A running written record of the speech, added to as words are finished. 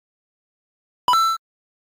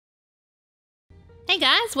Hey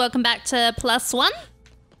guys, welcome back to Plus One.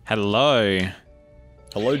 Hello.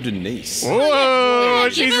 Hello, Denise. Whoa, Yeah,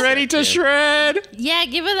 she's give ready to shred. Yeah,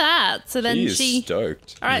 give her that. So then She is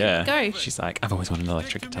stoked. All right, Yeah. go. She's like, I've always wanted an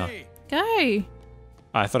electric guitar. Go.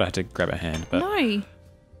 I thought I had to grab her hand, but No.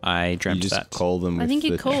 I You dreamt just that. call them with I think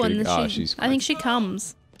you the call and trick. then Oh, she. she's I think she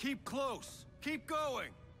comes. Keep close. Keep going.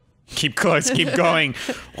 Keep close, keep going.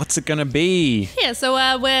 What's it gonna be? Yeah, so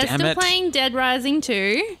we're Damn still it. playing Dead Rising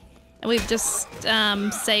 2. And we've just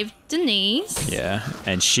saved Denise. Yeah,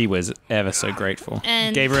 and she was ever so grateful.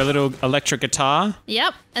 And- Gave her a little electric guitar.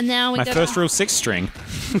 Yep, and now we My got first real 6-string.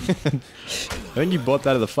 When you bought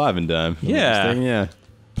that at the 5 and dime. Yeah. Yeah.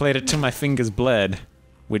 Played it till my fingers bled,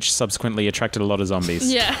 which subsequently attracted a lot of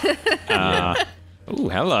zombies. Yeah. Ooh,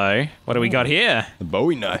 hello. What do we got here? The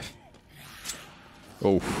Bowie knife.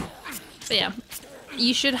 Oh. But yeah,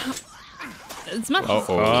 you should. As much. Oh.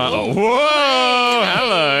 Whoa,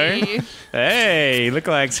 hello. Hey,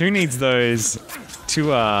 lookalikes, who needs those to,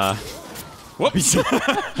 whoops.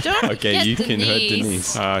 Don't Okay, get you can hurt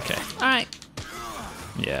Denise. Oh, okay, All right,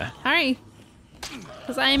 yeah. hurry.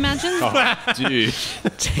 Because I imagine Dude,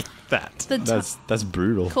 Take that. the that's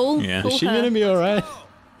brutal. cool. Yeah. Cool Is she her. gonna be alright?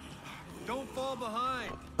 Don't fall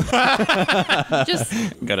behind. Just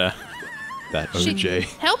Gotta. That She- OJ.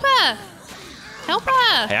 help her. Help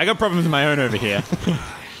her. Hey, I got problems of my own over here.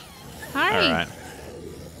 Hurry. All right.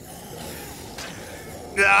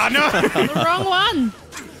 Ah, no. The wrong one.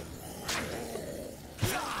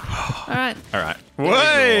 All right. All right.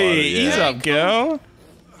 Wait, yeah. ease up, girl.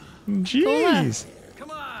 Jeez.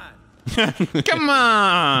 Come on. Come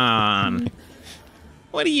on.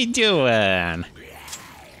 What are you doing?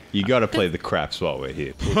 You gotta play the craps while we're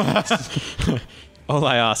here. All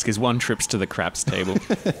I ask is one trips to the craps table.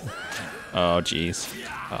 Oh, jeez.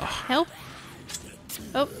 Help.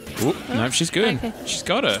 Oh, Oop, nope, she's good. Okay. She's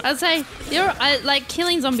got it. I'd say like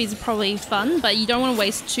killing zombies is probably fun, but you don't want to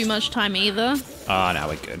waste too much time either. Oh, no,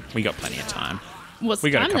 we're good. We got plenty of time. What's We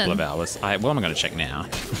the got a time couple then? of hours. Well, I'm going to check now.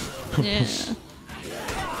 Yeah.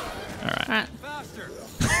 All right. All right. Faster.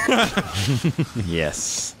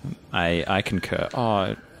 Yes, I concur.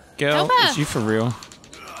 Oh, girl, Help her. is you for real?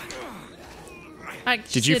 Alright,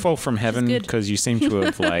 Did you good. fall from heaven? good. Because you seem to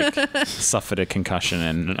have like suffered a concussion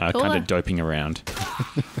and are Call kind her. of doping around.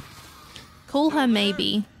 Call her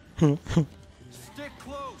maybe. Stick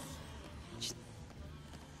close.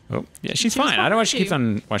 Oh, yeah, she's She was fine. I don't know why fine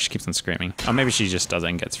she keeps on screaming. Oh, maybe she just does it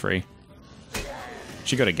and gets free.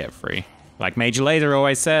 She got to get free. Like Major Lazer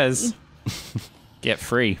always says, get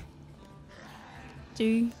free.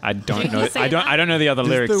 I don't you know. say I don't know the other Just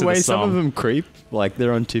lyrics the to way the some of song. them creep, like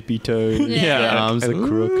they're on tippy toes. Yeah. Their arms are Ooh.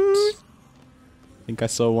 crooked. I think I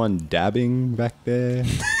saw one dabbing back there.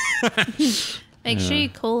 Make sure you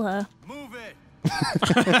call her. Move it.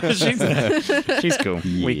 she's cool.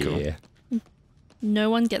 We cool. Yeah. No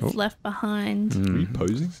one Oh. gets left behind. Mm. Are you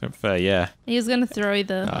posing? So for, yeah, He was gonna throw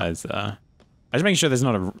the. I was making sure there's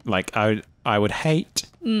not a like. I would hate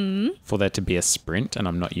for there to be a sprint and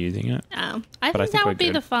I'm not using it. I But I think think that we're would be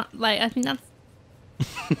good. the fun. Like I think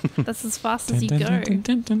that's as fast as you go. Boom,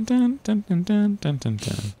 boom, boom, boom, boom, boom, boom,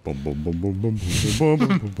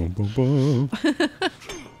 boom, boom, boom, boom.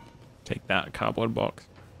 Take that cardboard box.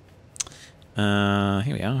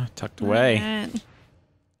 Here we are, tucked away. Alright.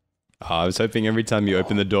 Oh, I was hoping every time you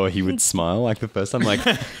open the door, he would smile like the first time. Like,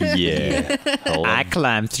 yeah, I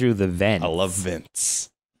climbed through the vent. I love vents.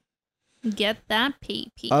 Get that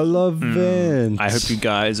pee-pee. I love vents. I hope you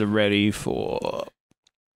guys are ready for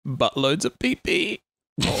buttloads of pee-pee.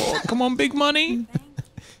 Oh, come on, big money.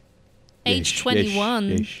 Age 21.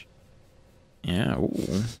 Yeesh. Yeah.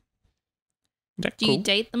 Ooh. That Do cool? you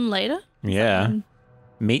date them later? Yeah.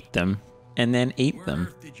 Meet them and then eat them.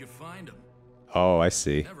 Where did you find him? Oh, I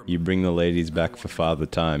see. You bring the ladies back for Father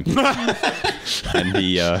Time, and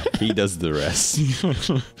he does the rest. You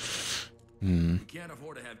can't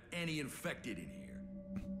afford to have any infected in here.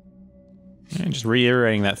 Yeah, just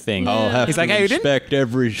reiterating that thing. I'll have He's to like, hey, you didn't. respect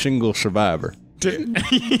every single survivor.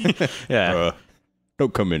 Yeah.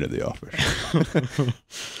 Don't come into the office.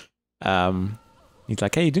 He's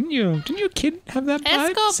like, hey, didn't your kid have that bite?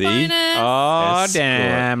 Escort See? bonus. Oh, Escort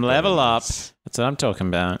damn. Level up. bonus. That's what I'm talking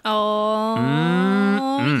about. Oh,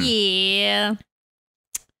 Mm. yeah.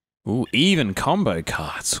 Ooh, even combo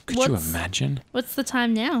cards. Could you What's- imagine? What's the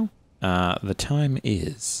time now? The time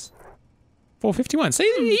is 4:51. See,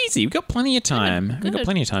 easy. We've got plenty of time. We've got good,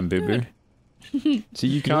 plenty of time, boo-boo. So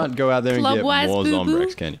you can't go out there and get Club-wise, more boo-boo?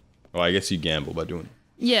 Zombrex, can you? Well, I guess you gamble by doing it.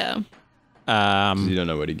 Yeah. 'Cause you don't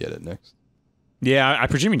know where to get it next. Yeah, I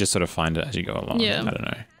presume you just sort of find it as you go along. Yeah. I don't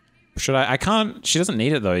know. Should I? I can't. She doesn't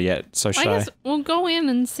need it though yet. So I should I? guess we'll go in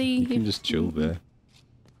and see. You can just chill there.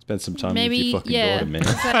 Spend some time Maybe, with your fucking yeah. daughter, man.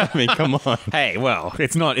 I mean, come on. Hey, well,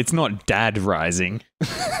 it's not dad rising.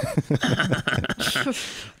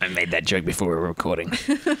 I made that joke before we were recording.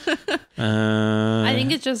 I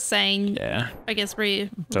think it's just saying, Yeah. I guess,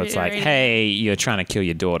 So it's like, hey, you're trying to kill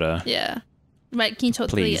your daughter. Yeah. Right, can you talk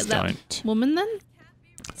Please to that don't. woman then?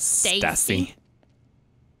 Stassi.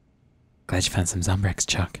 Glad you found some Zombrex,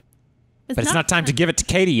 Chuck. It's But it's not time to give it to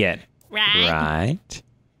Katie yet. Right. Right.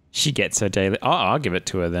 She gets her daily. Oh, I'll give it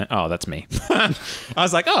to her then. Oh, that's me. I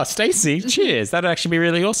was like, oh, Stacy, cheers. That'd actually be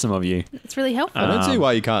really awesome of you. It's really helpful. I don't see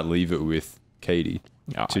why you can't leave it with Katie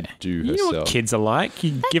to do You know herself. what kids are like.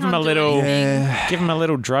 You give them a can't do little, anything. give them a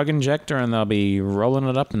little drug injector, and they'll be rolling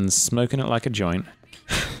it up and smoking it like a joint.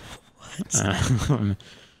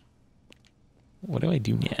 What do I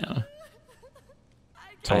do now?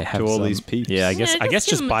 Talk to all these peeps. Yeah, I guess. Yeah, I guess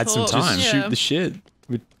give just them a bide some talk. time. Yeah. Shoot the shit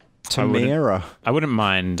with I wouldn't- Tamara. I wouldn't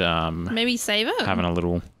mind Maybe save it. having a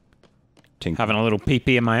little Tink.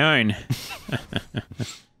 pee-pee of my own.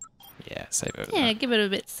 Yeah, save it. Yeah, give it a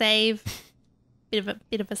bit save. Bit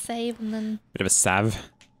of a save and then Bit of a salve.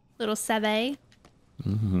 little save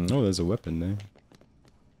Oh, there's a weapon there.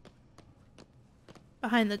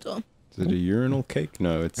 behind the door. Is it a urinal cake?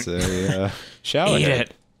 No, it's a shower Eat head.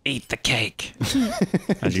 it. Eat the cake.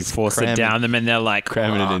 As you force cram it it- down them, and they're like,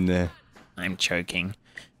 Cramming "Oh, it in there. I'm choking.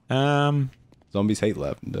 Zombies hate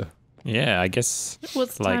lavender. Yeah, I guess.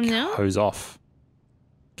 What's the Like time now? hose off,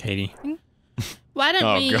 Katie. Why don't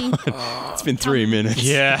Oh, we? God. It's been 3 minutes.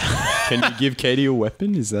 Yeah. Can you give Katie a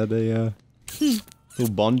weapon? Is that a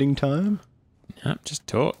little bonding time? No, just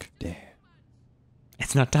talk. Damn.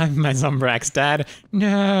 It's not time for my Zombrax, Dad.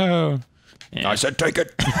 No. Yeah. I said take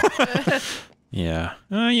it. Yeah.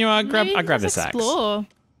 You know, I grab Maybe this let's axe. explore.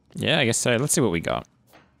 Yeah, I guess so. Let's see what we got.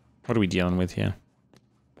 What are we dealing with here?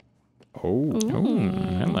 Oh. Ooh,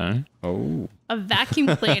 hello. Oh. A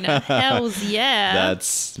vacuum cleaner. Hells yeah.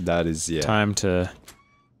 That is Time to.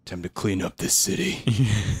 time to clean up this city.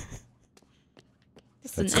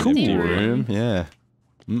 Just an That's empty cool room. room. Yeah.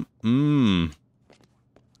 Mm.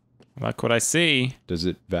 Like what I see. Does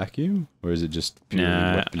it vacuum or is it just purely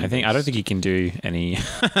Nah, I don't think he can do any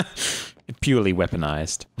purely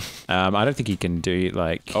weaponized. I don't think he can do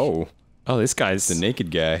like. Oh, This guy's the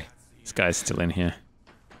naked guy. This guy's still in here.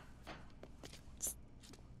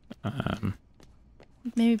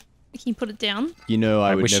 Maybe can you put it down? You know,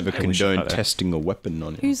 I would wish- never I wish I condone had it. testing a weapon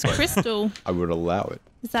on him. Who's but Crystal? I would allow it.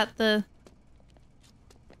 Is that the?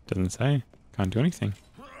 Doesn't say. Can't do anything.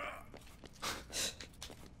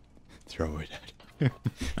 Throw it at him.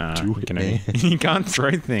 You, can only- you can't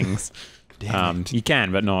throw things. You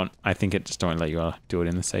can, but not. I think it just don't let you do it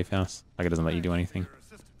in the safe house. Like it doesn't let you do anything.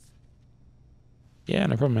 Yeah,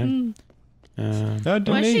 no problem, man. Oh,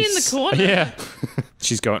 Why is she in the Denise. corner? Yeah.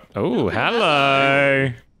 She's got. Oh,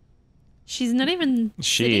 hello. She's not even.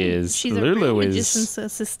 She sitting. is. She's Lulu a real is- magician's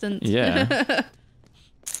assistant. Yeah.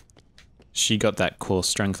 She got that core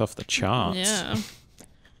strength off the charts. Yeah.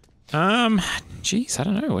 Jeez, I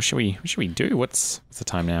don't know. What should we do? What's the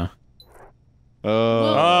time now? Oh,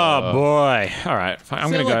 Oh boy. All right. Fine.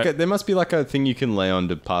 I'm so gonna go. there must be like a thing you can lay on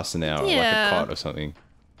to pass an hour, Yeah. like a cot or something.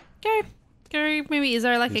 Go. Maybe is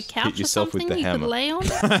there like a Just hit couch or yourself with something the you hammer. could lay on?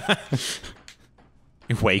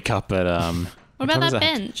 What Wake up at about time is that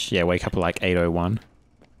bench? Yeah, wake up at like 8:01.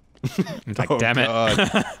 It's like, Oh, damn it.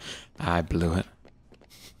 God. I blew it.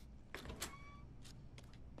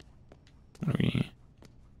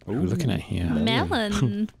 What are we looking at here?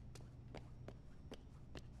 Melon.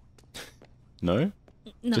 No?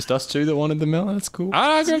 No. Just us two that wanted the melon? That's cool.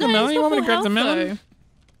 I'll grab the No, melon. it's You not want me to full grab the health, melon?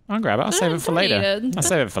 I'll grab it. I'll save it for don't later. eat it. I'll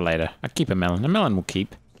save it for later. I'll keep a melon. A melon will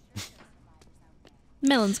keep.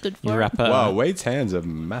 Melon's good You for wrap it. it. Wow, Wade's hands are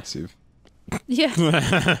massive.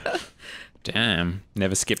 Yeah. Damn.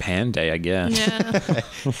 Never skip hand day, I guess.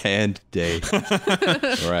 Yeah. Hand day.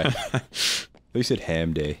 Right. Who said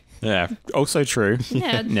ham day? Yeah. Also true.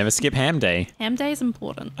 Yeah. Never skip ham day. Ham day is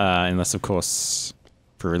important. Unless, of course,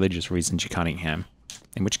 for religious reasons, you can't eat ham.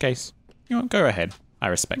 In which case, you know, go ahead. I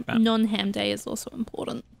respect that. Non-ham day is also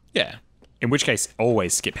important. Yeah. In which case,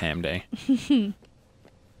 always skip ham day.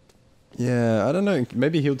 Yeah, I don't know.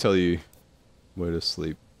 Maybe he'll tell you where to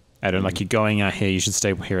sleep. I don't like you going out here. You should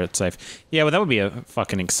stay here. It's safe. Yeah, well, that would be a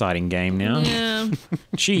fucking exciting game now. Yeah.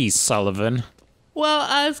 Jeez, Sullivan. Well,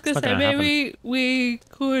 I was gonna Not say gonna maybe we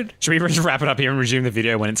could. Should we just wrap it up here and resume the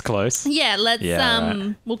video when it's close? Yeah. Let's. Yeah,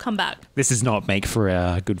 right. We'll come back. This does not make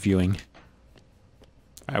for good viewing.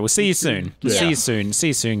 All right, we'll see you soon. We'll see Yeah. you soon. See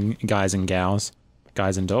you soon, guys and gals,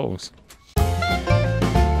 guys and dolls.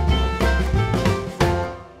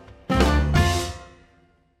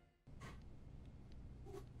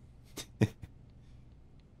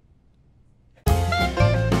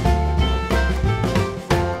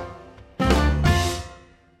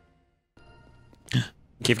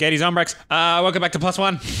 Give Katie Zombrex. Welcome back to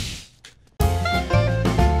 +1.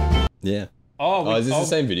 Yeah. Oh, Is this the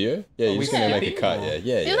same video? Yeah, you're just gonna make a cut.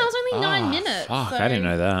 Yeah. Yeah, that was only 9 minutes. Fuck, so- I didn't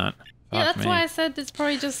know that. Yeah, Fuck that's me. why I said it's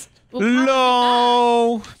probably just. We'll probably be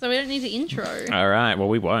No. back, so we don't need the intro. All right. Well,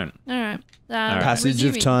 we won't. All right. Passage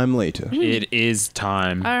of resuming. time later. It is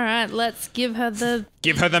time. All right, let's give her the.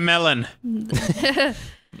 Give her the melon.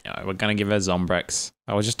 Yeah, we're gonna give her Zombrex.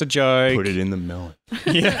 That was just a joke. Put it in the melon.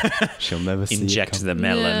 Yeah. She'll never see Inject it the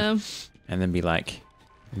melon, Yeah. and then be like,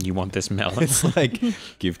 "You want this melon?" It's like,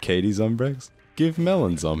 give Katie Zombrex, give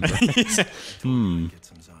Melon Zombrex. Get some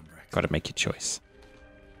Zombrex. Got to make your choice.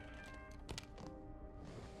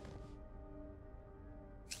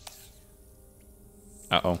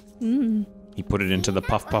 Uh-oh. He put it into the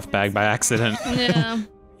puff puff bag by accident. Yeah.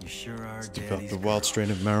 You sure are, Got Daddy. the wild strain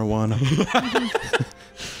of marijuana.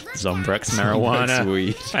 Zombrex marijuana.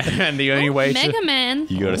 Weed. And the only way to... Mega Man.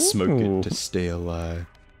 You gotta smoke Ooh. it to stay alive.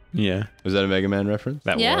 Yeah, Was that a Mega Man reference?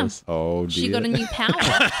 that Yeah. was. Oh dear. She got a new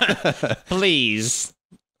power. Please.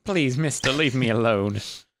 Please, mister, leave me alone.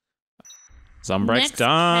 Zombrex Next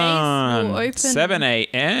done. case will open- 7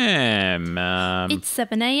 a.m. It's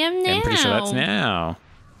 7 a.m. now. I'm pretty sure that's now.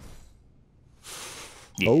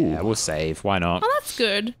 Yeah, Oh. we'll save. Why not? Oh, that's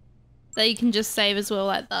good. That you can just save as well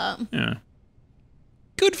like that. Yeah.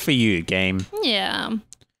 Good for you, game. Yeah.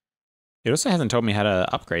 It also hasn't told me how to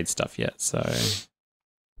upgrade stuff yet, so...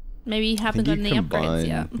 Maybe you I haven't think got you any upgrades combine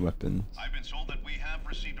yet. weapons. I've been told that we have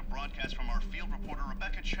received a broadcast from our field reporter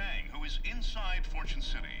Rebecca Chang, who is inside Fortune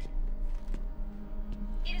City.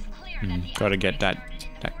 It is clear that the Gotta get outbreak that started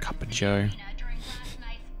in the that cup of Fortune joe. City arena during last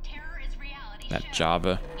night's Terror is Reality That show.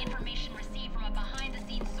 Java. Information received from a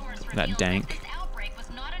behind-the-scenes source That revealed dank. this outbreak was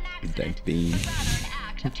not an accident, dank bean. but rather an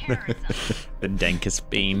act of terrorism. The dankest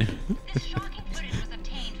bean. This shocking footage was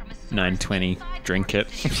obtained from a source 9:20. inside Drink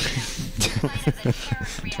it. Fortune City arena. Cited the Terror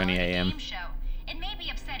is 9:20 Reality a.m.. game show. It may be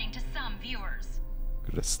upsetting to some viewers.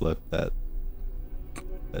 Gotta slurp that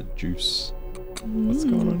juice. What's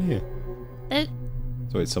going on here? That-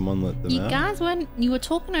 So wait, someone let them you out? guys weren't. You were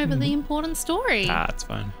talking over the important story. Ah, it's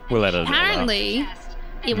fine. We'll let it all out. Apparently,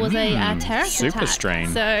 it was a terrorist Super attack. strain.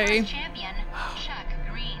 So Champion Chuck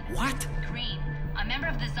Green. What? Green, a member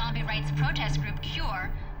of the zombie rights protest group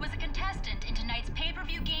Cure, was a contestant in tonight's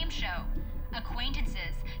pay-per-view game show.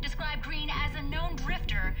 Acquaintances describe Green as a known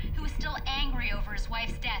drifter who is still angry over his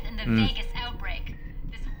wife's death in the Vegas outbreak.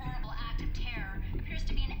 This horrible act of terror appears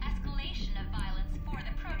to be an escalation of violence for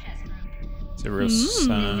the protest group. It's a real... This is he's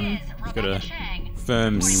got Rebecca a Chang,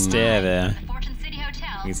 firm stare there. the Fortune City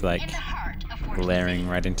Hotel He's like in the heart of Fortune glaring City.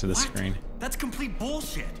 right into the What? screen. That's complete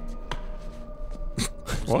bullshit.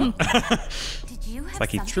 What? Did you have like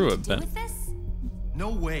he something threw to it, do but- with this? No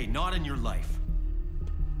way, not in your life.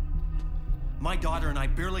 My daughter and I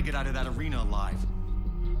barely get out of that arena alive.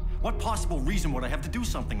 What possible reason would I have to do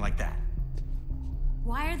something like that?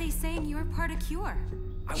 Why are they saying you're part of Cure?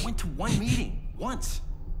 I went to one meeting, once.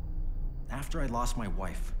 After I lost my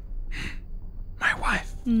wife. My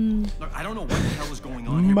wife. Look, I don't know what the hell is going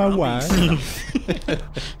on here. My but I'm being wife.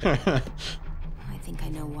 stuck. I think I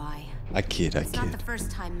know why. I kid. It's not the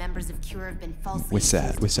first time members of Cure have been falsely We're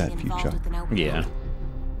sad, accused we're of sad, being involved future. with an outbreak. Yeah.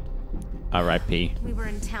 R.I.P. We were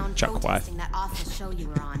in town Chuck wife. protesting that awful show you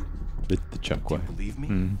were on. The Chuck way. Believe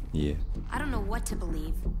me? Yeah. I don't know what to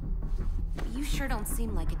believe. But you sure don't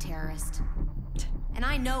seem like a terrorist. And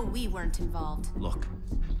I know we weren't involved. Look,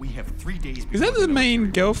 we have 3 days. Is that the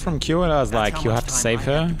main girl from Cure? And I was like, you have to save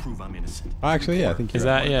her? To prove I'm innocent. Oh, actually, yeah, I think Is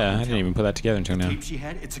you're right. that? Yeah, I didn't even put that together until now. Tape she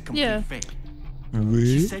had, it's a complete Yeah. fake.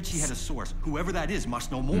 She said she had a source. Whoever that is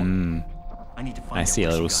must know more. I need to find I out see a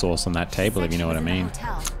where she little got it. sauce on that table, if you know what I Said she was in mean. the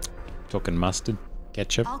hotel. Talking mustard,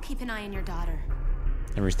 ketchup, I'll keep an eye on your daughter.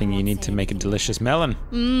 everything you need to make a delicious melon.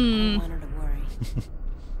 I don't want her to worry.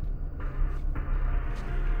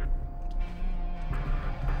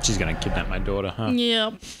 She's gonna kidnap my daughter, huh?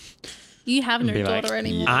 Yep. You have no Be like, daughter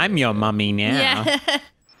anymore. I'm your mummy now. Yeah.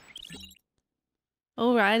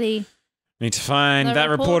 Alrighty. Need to find The that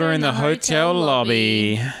reporter in the hotel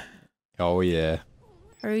lobby. Oh, yeah.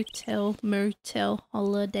 Hotel, motel,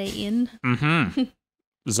 holiday inn. Mm-hmm.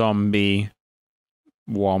 Zombie.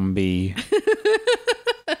 Wombi.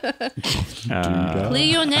 Clear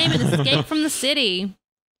your name and escape from the city.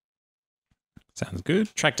 Sounds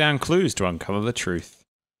good. Track down clues to uncover the truth.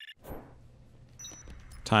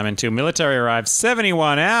 Time until military arrives,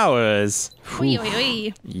 71 hours. Oi, oi,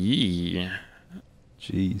 oi. Yeah.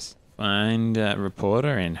 Jeez. Find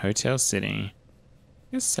reporter in Hotel City.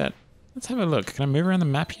 Let's set. Let's have a look. Can I move around the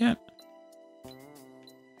map yet?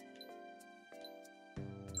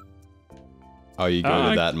 Oh, you go I-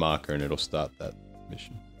 to that marker and it'll start that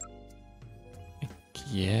mission.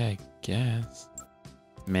 Yeah, I guess.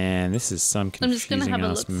 Man, this is some I'm just confusing gonna have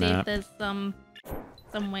a ass look, see if map. there's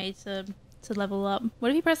some way to level up. What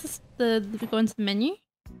if you press this, go into the menu?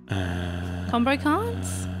 Combo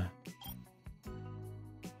cards?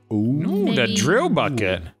 Ooh. Ooh, the Maybe- drill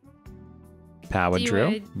bucket. Power Do you drill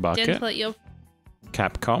wanna bucket. gentle at your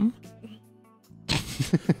Capcom.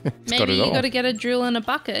 maybe got it you all. got to get a drill and a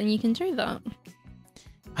bucket, and you can do that.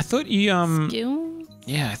 I thought you Skills.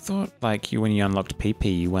 yeah, I thought like you when you unlocked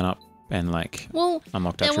PP, you went up and like Well,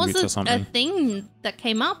 unlocked there was attributes or a something. thing that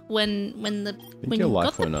came up when your you life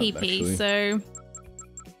got the went up, PP. actually. So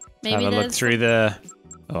maybe Have a look there's through the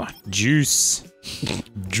juice.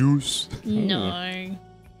 Juice. no.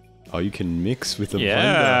 Oh, you can mix with a blender.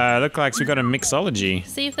 Yeah, look like we got a mixology.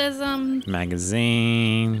 See if there's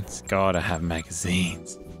Magazines. Gotta have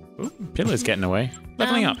magazines. Ooh, Pillar's getting away.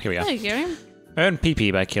 Leveling up. Here we are. There you go. Earn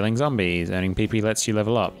PP by killing zombies. Earning PP lets you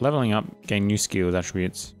level up. Leveling up, gain new skills,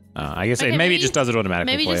 attributes. I guess Okay, maybe it just does it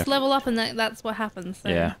automatically Maybe for just you. level up and that's what happens. So.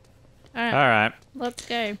 Yeah. All right. All right. Let's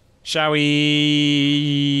go. Shall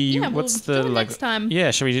we? Yeah, What's we'll the do it like? next time.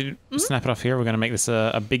 Yeah. Shall we snap it off here? We're gonna make this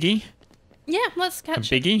a biggie, Yeah, let's catch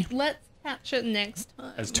biggie? it. Let's catch it next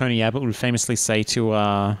time. as Tony Abbott would famously say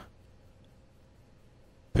to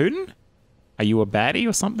Putin. Are you a baddie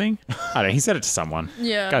or something? I don't know. He said it to someone.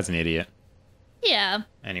 Yeah. Guy's an idiot. Yeah.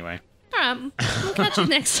 Anyway, All right. We'll catch you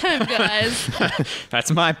next time, guys.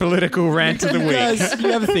 that's my political rant of the week. Guys, you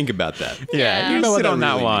ever think about that? Yeah. You You know what sit that on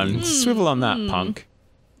that really one. means. Swivel on that, punk.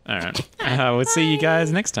 All right. We'll see you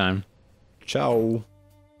guys next time. Ciao.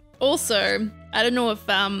 Also, I don't know if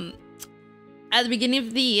at the beginning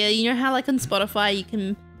of the year, you know how like on Spotify you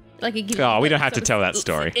can like it gives you, Oh, we like, don't have to sort of- tell that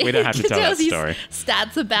story. We don't have to it tell that tells you story.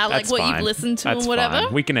 Stats about like That's what fine. you've listened to That's and whatever.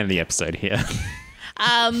 fine. We can end the episode here.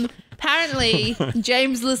 Apparently,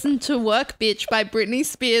 James listened to "Work Bitch" by Britney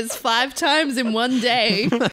Spears 5 times in one day.